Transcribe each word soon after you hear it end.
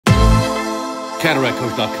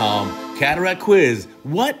CataractQuiz.com. Cataract Quiz.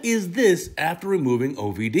 What is this after removing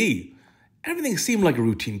OVD? Everything seemed like a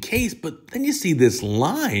routine case, but then you see this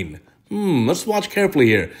line. Let's watch carefully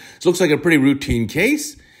here. This looks like a pretty routine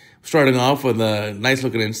case. Starting off with a nice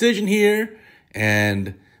looking incision here,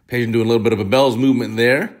 and patient doing a little bit of a Bell's movement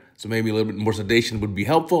there. So maybe a little bit more sedation would be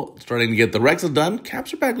helpful. Starting to get the rexus done.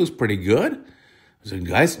 Capsular bag looks pretty good. It's a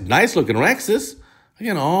nice looking rexus.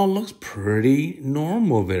 Again, all looks pretty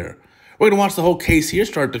normal there. We're going to watch the whole case here,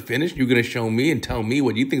 start to finish. You're going to show me and tell me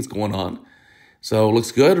what you think is going on. So it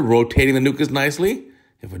looks good. Rotating the nucleus nicely.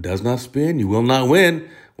 If it does not spin, you will not win.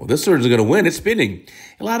 Well, this surgeon's going to win. It's spinning.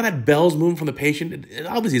 A lot of that Bell's movement from the patient, it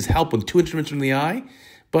obviously is help with 2 instruments in the eye,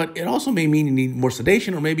 but it also may mean you need more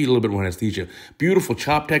sedation or maybe a little bit more anesthesia. Beautiful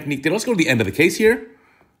chop technique. Let's go to the end of the case here.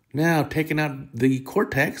 Now, taking out the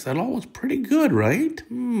cortex, that all looks pretty good, right?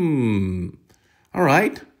 All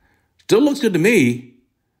right. Still looks good to me.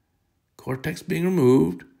 Cortex being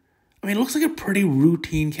removed. I mean, it looks like a pretty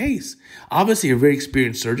routine case. Obviously, a very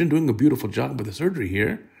experienced surgeon doing a beautiful job with the surgery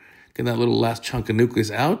here. Getting that little last chunk of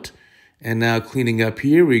nucleus out. And now cleaning up.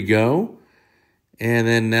 Here we go. And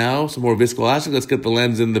then now some more viscoelastic. Let's get the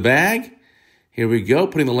lens in the bag. Here we go.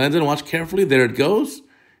 Putting the lens in. Watch carefully. There it goes.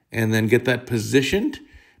 And then get that positioned.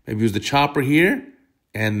 Maybe use the chopper here.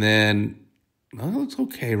 And then, well, that looks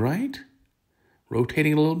okay, right?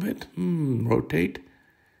 Rotating a little bit. Rotate.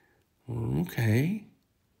 Okay.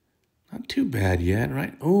 Not too bad yet,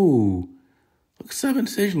 right? Oh, look, 7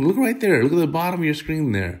 incision. Look right there. Look at the bottom of your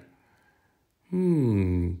screen there.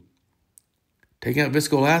 Taking out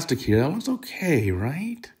viscoelastic here. That looks okay,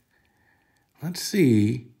 right? Let's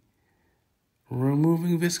see.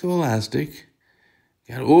 Removing viscoelastic.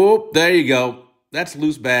 Oh, there you go. That's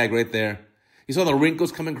loose bag right there. You saw the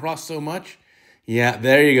wrinkles coming across so much? Yeah,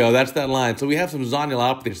 there you go. That's that line. So we have some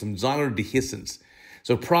zonulopathy, some zonular dehiscence.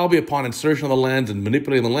 So probably upon insertion of the lens and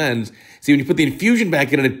manipulating the lens, see, when you put the infusion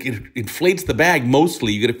back in, it inflates the bag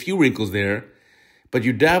mostly. You get a few wrinkles there, but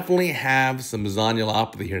you definitely have some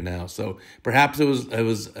zonulopathy here now. So perhaps it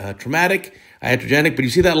was traumatic, iatrogenic, but you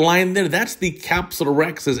see that line there? That's the capsular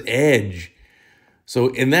rexus edge. So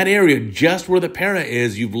in that area, just where the para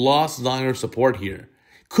is, you've lost zonular support here.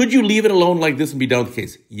 Could you leave it alone like this and be done with the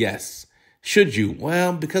case? Yes. Should you?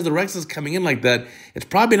 Well, because the rexus is coming in like that, it's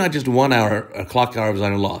probably not just 1 hour, a clock hour of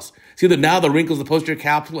zonular loss. See that now the wrinkles in the posterior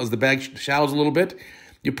capsule as the bag shallows a little bit?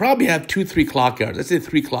 You probably have 2-3 clock hours. Let's say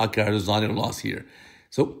 3 clock hours of zonular loss here.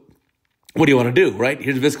 So what do you want to do, right?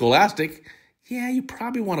 Here's viscoelastic. Yeah, you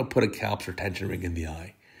probably want to put a capsular tension ring in the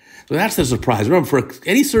eye. So that's the surprise. Remember, for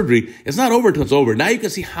any surgery, it's not over until it's over. Now you can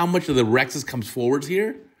see how much of the rexus comes forwards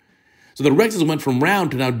here. So the rexus went from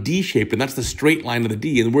round to now D-shaped, and that's the straight line of the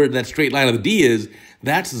D. And where that straight line of the D is,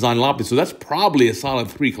 that's zonulopathy. So that's probably a solid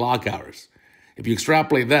 3 clock hours. If you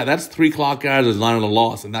extrapolate that, that's 3 clock hours of zonular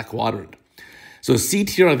loss in that quadrant. So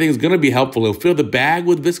CTR, I think, is going to be helpful. It'll fill the bag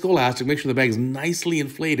with viscoelastic, make sure the bag is nicely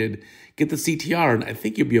inflated, get the CTR, and I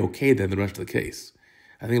think you'll be okay then the rest of the case.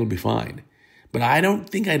 I think it'll be fine. But I don't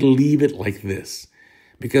think I'd leave it like this.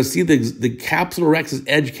 Because, see, the capsular rexus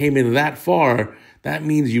edge came in that far. That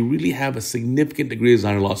means you really have a significant degree of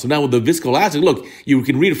zonular loss. So now with the viscoelastic, look, you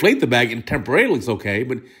can reflate the bag and temporarily looks okay,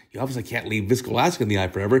 but you obviously can't leave viscoelastic in the eye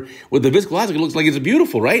forever. With the viscoelastic, it looks like it's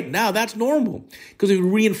beautiful, right? Now that's normal because we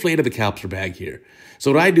reinflated the capsular bag here.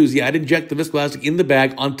 So what I do is, I'd inject the viscoelastic in the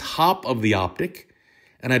bag on top of the optic,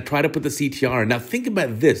 and I'd try to put the CTR in. Now think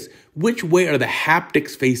about this. Which way are the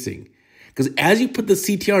haptics facing? Because as you put the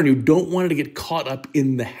CTR in, you don't want it to get caught up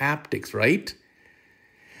in the haptics, right?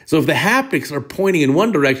 So if the haptics are pointing in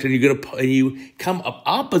one direction, you come up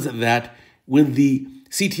opposite that with the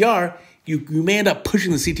CTR, you may end up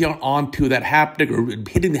pushing the CTR onto that haptic or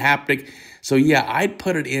hitting the haptic. So yeah, I'd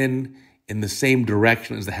put it in the same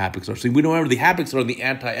direction as the haptics are. So we know the haptics are on the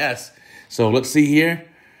anti-S. So let's see here.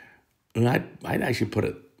 I'd actually put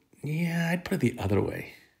it, I'd put it the other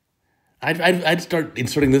way. I'd start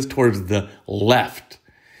inserting this towards the left.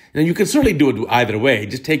 And you can certainly do it either way.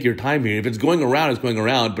 Just take your time here. If it's going around, it's going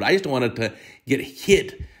around. But I just don't want it to get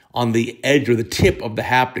hit on the edge or the tip of the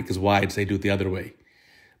haptic is why I'd say do it the other way.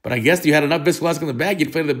 But I guess you had enough viscoelastic in the bag. You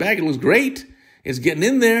inflated the bag. It looks great. It's getting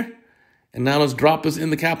in there. And now let's drop this in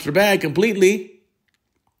the capsular bag completely.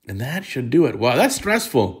 And that should do it. Wow, that's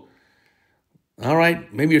stressful. All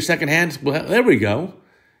right, maybe your second hand. Well, there we go.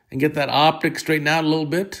 And get that optic straightened out a little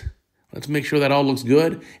bit. Let's make sure that all looks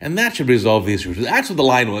good. And that should resolve the issue. That's what the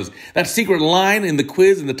line was. That secret line in the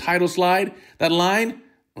quiz, in the title slide, that line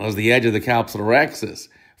was the edge of the capsular rexus.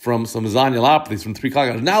 from some zoniolopathies from 3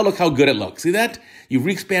 o'clock. Now look how good it looks. See that? You've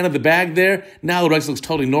re-expanded the bag there. Now the rice looks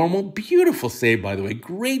totally normal. Beautiful save, by the way.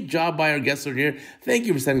 Great job by our guests over here. Thank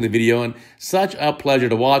you for sending the video, and such a pleasure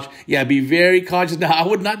to watch. Yeah, be very conscious. Now, I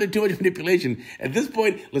would not do too much manipulation. At this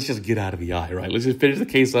point, let's just get out of the eye, right? Let's just finish the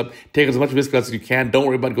case up. Take as much viscous as you can. Don't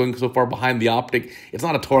worry about going so far behind the optic. It's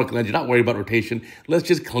not a toric lens. You're not worried about rotation. Let's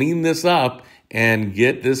just clean this up and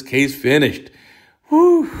get this case finished.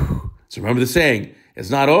 Whew. So remember the saying, it's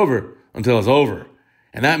not over until it's over.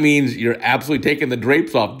 And that means you're absolutely taking the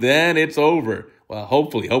drapes off. Then it's over. Well,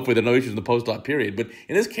 hopefully there are no issues in the post-op period. But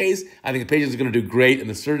in this case, I think the patient is going to do great, and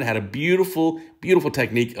the surgeon had a beautiful, beautiful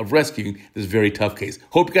technique of rescuing this very tough case.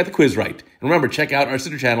 Hope you got the quiz right. And remember, check out our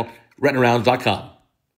sister channel, retinarounds.com.